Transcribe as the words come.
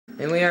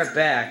And we are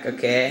back,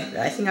 okay.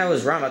 I think I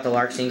was wrong about the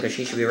lark scene because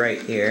she should be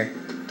right here.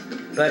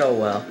 But oh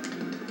well.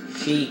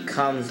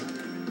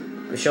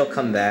 She'll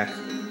come back.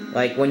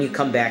 Like, when you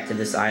come back to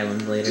this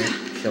island later,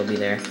 she'll be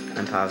there.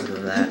 I'm positive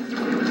of that.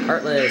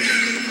 Heartless!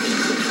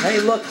 Hey,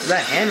 look, it's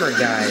that hammer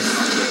guy.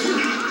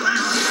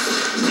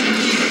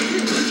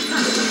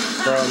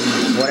 From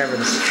whatever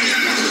the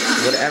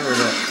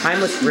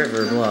Timeless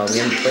River. Well, we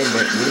didn't play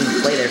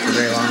there for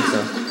very long,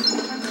 so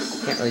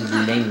can't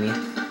really name me.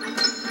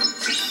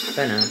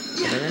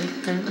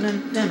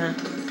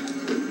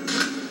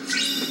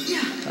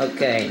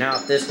 Okay, now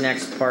this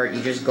next part,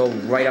 you just go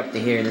right up to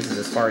here. This is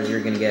as far as you're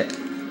gonna get.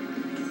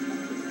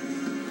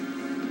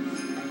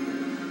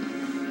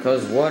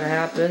 Because what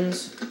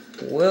happens?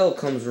 Will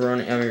comes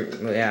running.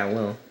 Yeah,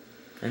 Will.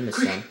 I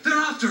missed him. They're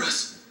after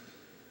us.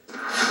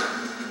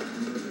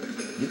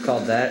 You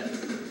called that.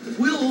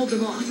 We'll hold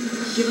them off.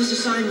 Give us a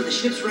sign when the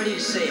ship's ready to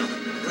sail.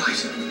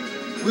 Right.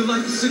 We'll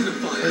light the signal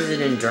fire. This is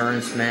an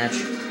endurance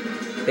match.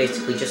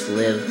 Basically, just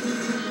live.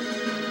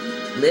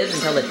 Live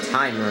until the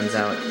time runs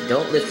out.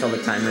 Don't live till the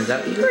time runs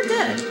out. You are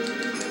dead.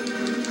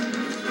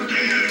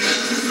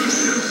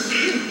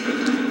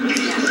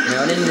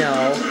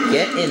 No.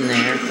 Get in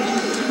there.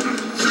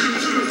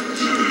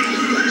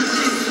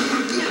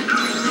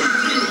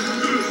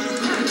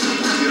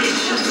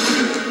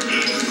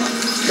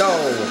 Go.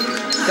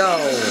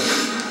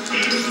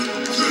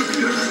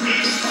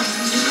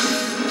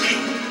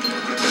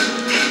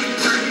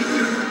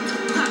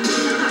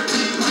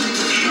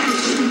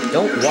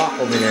 Don't walk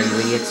over there, you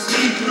idiots.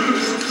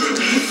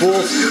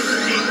 Full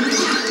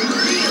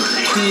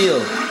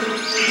steal.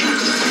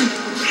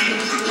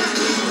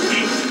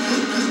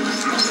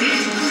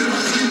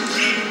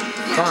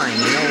 Fine, you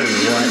know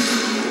what?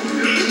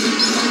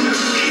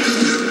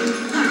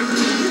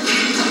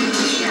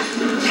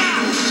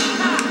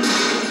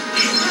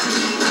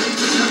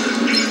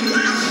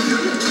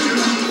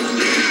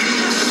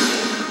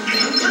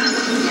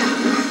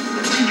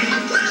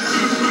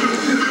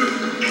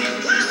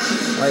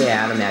 Oh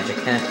yeah, out of magic.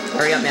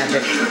 Hurry up,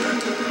 magic.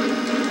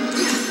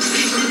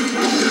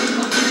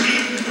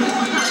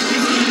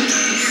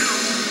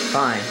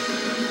 Fine.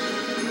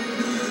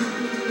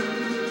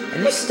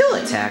 And they still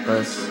attack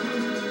us.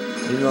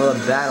 Even though the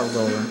battle's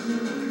over.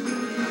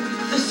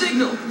 The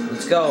signal!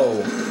 Let's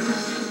go.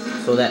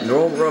 So that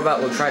no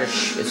robot will try to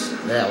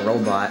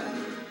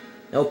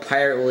no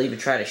pirate will even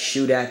try to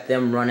shoot at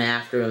them, run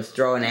after them,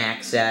 throw an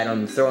axe at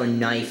them, throw a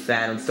knife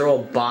at them, throw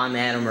a bomb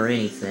at them, or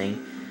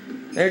anything.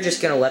 They're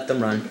just gonna let them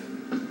run.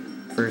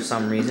 For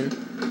some reason.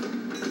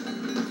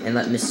 And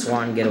let Miss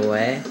Swan get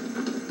away.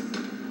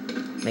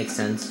 Makes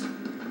sense.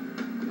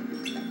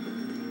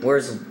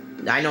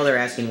 I know they're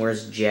asking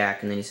where's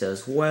Jack, and then he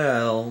says,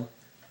 well...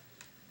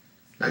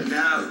 And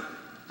now,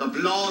 the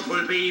blood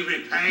will be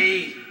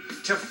repaid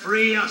to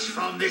free us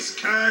from this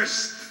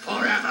curse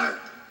forever.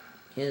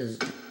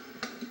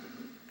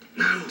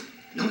 No,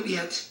 not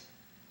yet.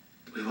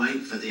 We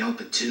wait for the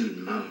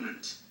opportune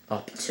moment.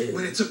 Opportune?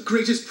 When it's of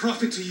greatest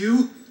profit to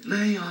you?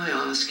 May I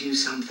ask you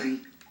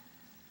something?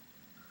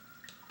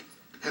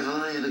 Have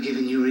I ever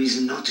given you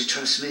reason not to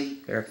trust me?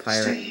 You're a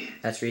pirate. Stay here.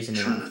 That's reason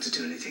Try enough. not to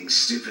do anything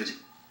stupid.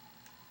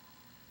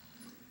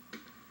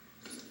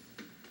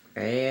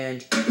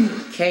 And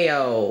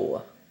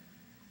KO.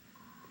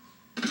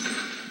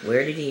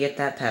 Where did he get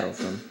that paddle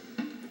from?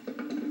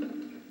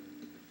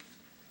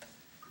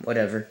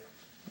 Whatever.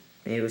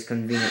 It was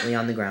conveniently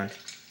on the ground.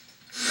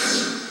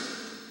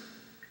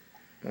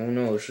 Oh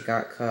no, she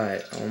got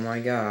cut. Oh my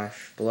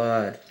gosh,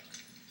 blood.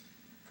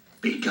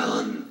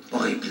 Begun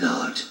by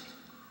blood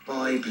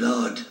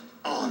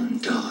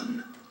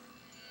undone.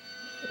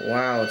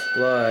 Wow, it's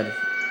blood.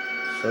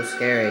 So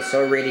scary.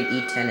 So rated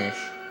E10-ish.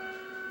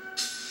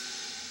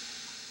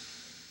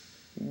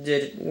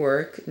 Did it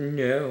work?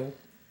 No.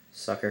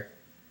 Sucker.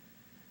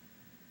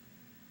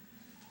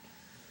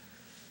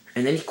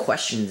 And then he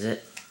questions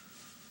it.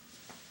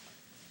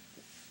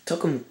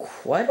 Took him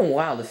quite a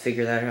while to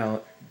figure that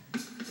out.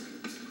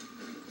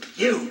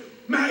 You,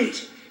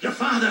 mate,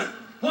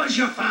 was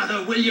your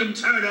father William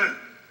Turner?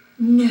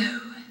 No.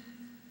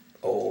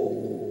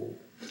 Oh.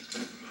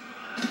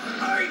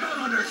 I don't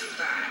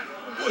understand.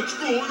 What's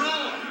going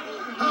on?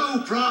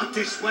 Who brought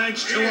this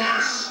wench to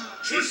us?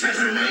 She says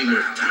her name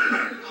was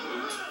Turner.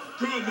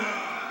 Come on.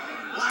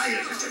 Why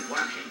isn't it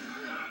working?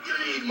 You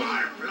need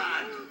more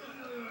blood.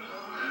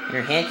 And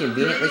her hand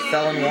conveniently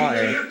fell in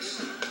water.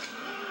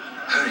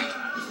 Hurry.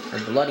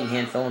 Her bloody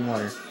hand fell in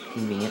water.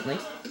 Conveniently.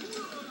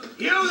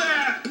 You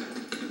there!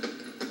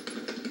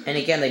 And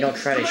again, they don't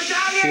try to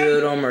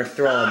shoot him or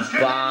throw a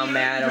bomb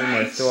at him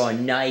or throw a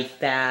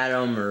knife at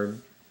him or...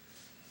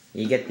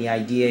 You get the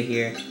idea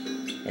here.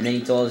 And then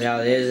he told us how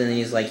it is, and then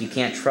he's like, you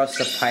can't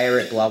trust a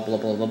pirate, blah, blah,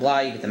 blah, blah, blah.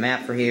 You get the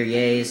map for here,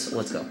 yays.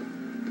 Let's go.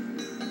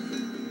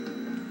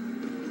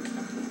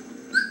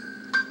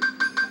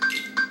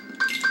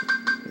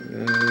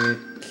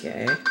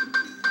 Okay.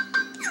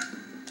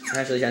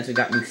 Actually, since we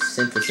got new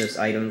synthesis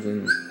items,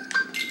 we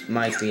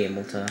might be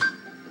able to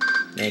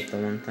make the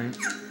one thing.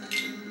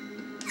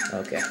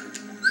 Okay.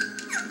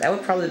 That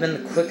would probably have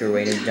been the quicker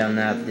way to have done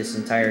that this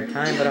entire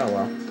time, but oh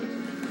well.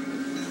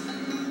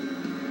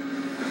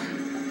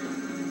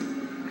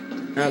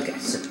 Okay,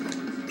 so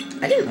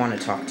I didn't want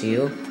to talk to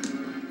you.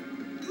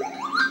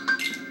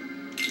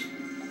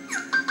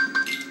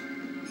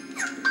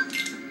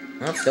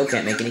 Well, still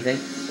can't make anything.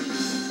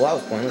 Well,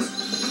 that was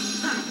pointless.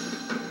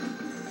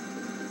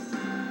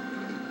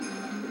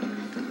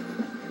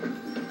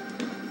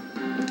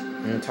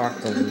 I'm gonna talk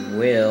to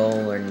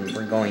Will, and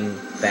we're going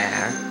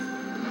back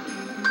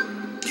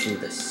to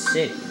the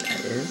city, that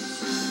is.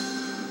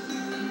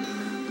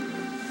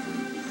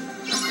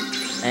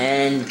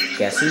 And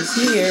guess who's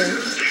here?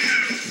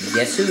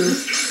 Guess who?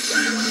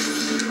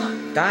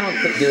 Donald,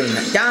 quit doing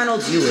that.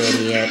 Donald, you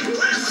idiot.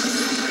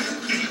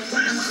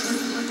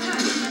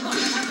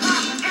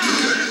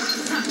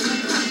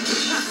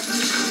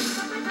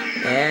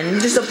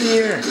 And just up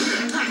here.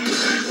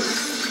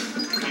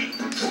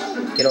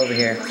 Get over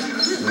here,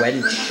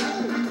 wench.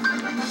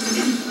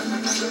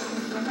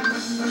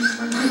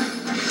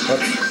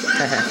 Whoops.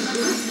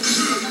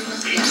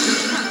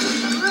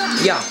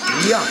 Yeah.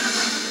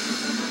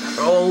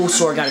 Oh,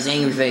 Sora got his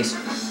angry face.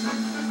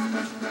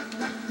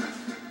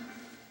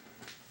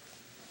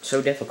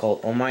 So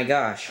difficult. Oh my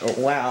gosh. Oh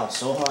wow,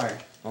 so hard.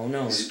 Oh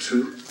no. Is it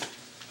true?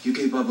 You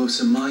gave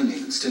Barbossa my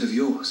name instead of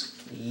yours.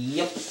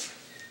 Yep.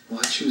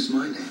 Why choose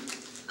my name?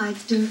 I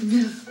don't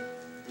know.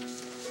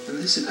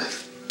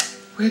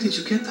 Elizabeth, where did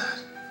you get that?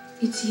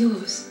 It's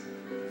yours.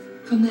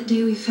 From that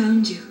day we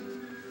found you,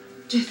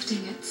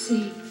 drifting at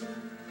sea.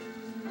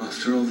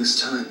 After all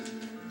this time,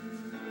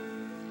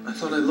 I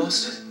thought I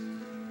lost it.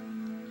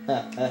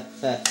 About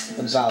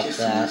It's a gift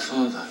from my that.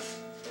 father.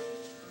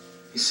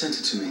 He sent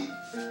it to me.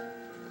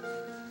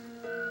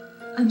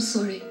 I'm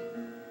sorry.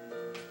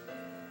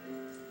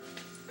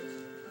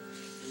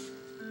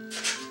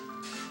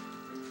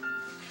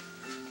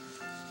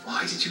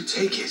 Why did you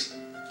take it?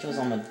 Because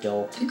I'm a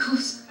dope.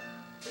 Because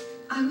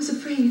I was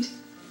afraid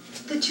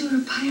that you were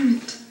a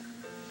pirate.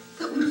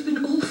 That would have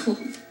been awful.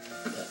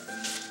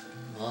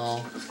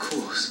 Well, Of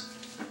course.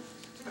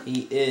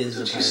 he is a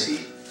Don't you pirate.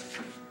 see?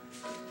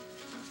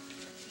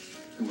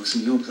 It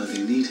wasn't your blood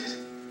he needed.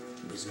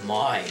 It was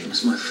mine. It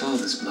was my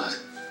father's blood.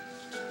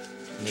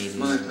 Maybe.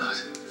 My blood.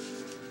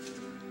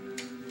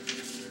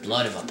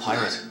 Blood of a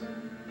pirate.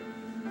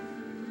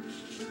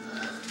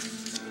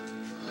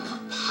 Of a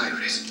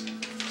pirate.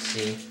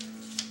 See?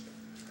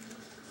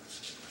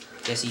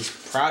 Guess he's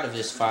proud of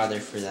his father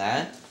for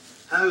that.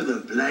 How the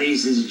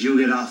blazes did you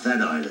get off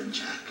that island,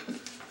 Jack?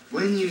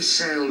 When you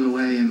sailed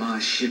away in my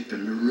ship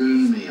and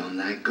marooned me on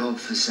that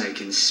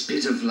godforsaken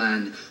spit of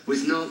land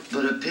with naught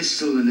but a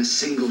pistol and a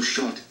single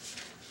shot,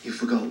 you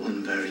forgot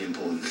one very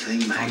important thing,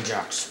 mate. I'm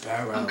Jack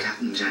Sparrow. I'm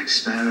Captain Jack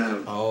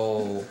Sparrow.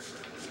 Oh.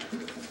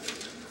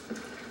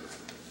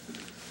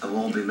 I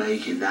won't be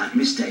making that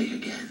mistake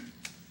again.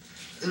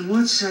 Then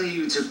what say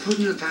you to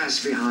putting the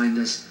past behind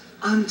us,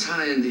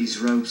 untying these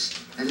ropes,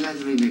 and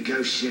letting me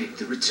negotiate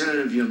the return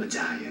of your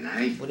medallion,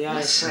 eh? What do you What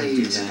guys say think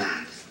you of to that?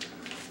 that?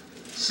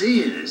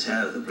 Seeing as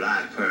how the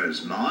Black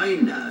Pearl's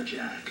mine now,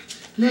 Jack,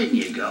 letting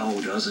you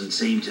go doesn't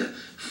seem to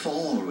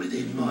fall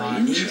within my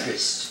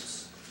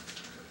interests.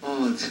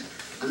 Odd.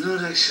 I'm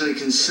not actually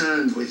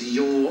concerned with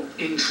your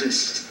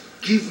interest.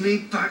 Give me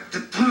back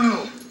the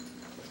pearl.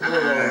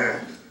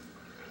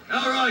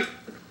 All right,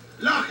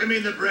 lock him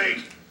in the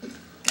brig.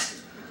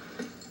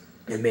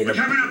 It made We're a...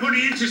 coming up on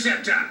the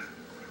interceptor.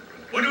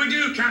 What do we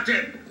do,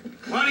 Captain?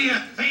 What do you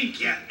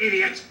think, you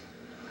idiot?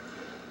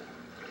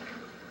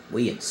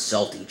 We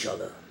insult each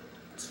other.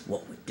 That's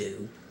what we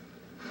do.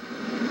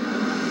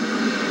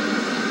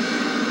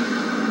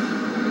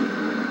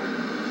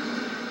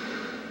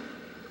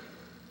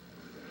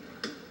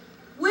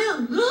 Will,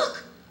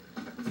 look!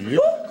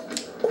 Look!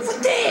 Over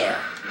there!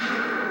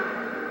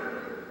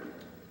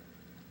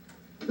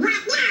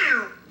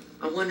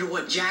 I wonder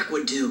what Jack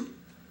would do.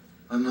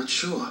 I'm not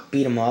sure.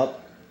 Beat him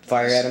up.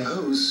 Fire at him.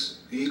 Suppose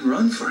he'd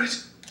run for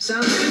it.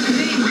 Sounds good to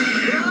me.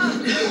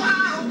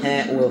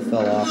 Will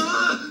fell off.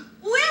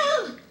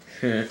 Will!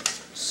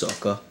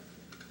 Sucker.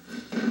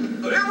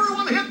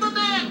 Everyone hit the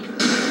deck!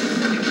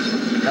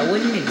 That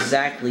wouldn't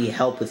exactly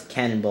help with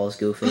cannonballs,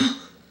 Goofy.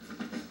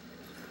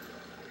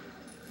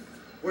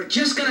 We're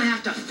just gonna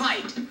have to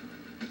fight.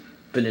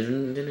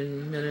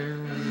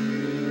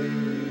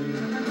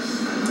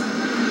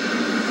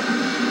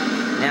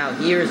 Now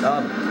here's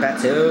a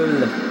battle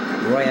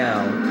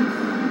royale.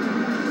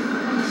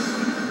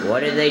 What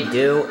do?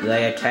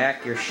 They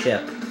attack your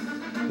ship.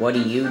 What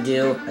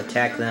do?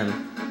 Attack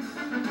them.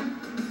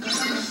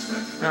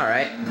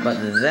 Alright, but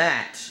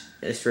that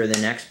is for the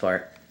next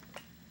part.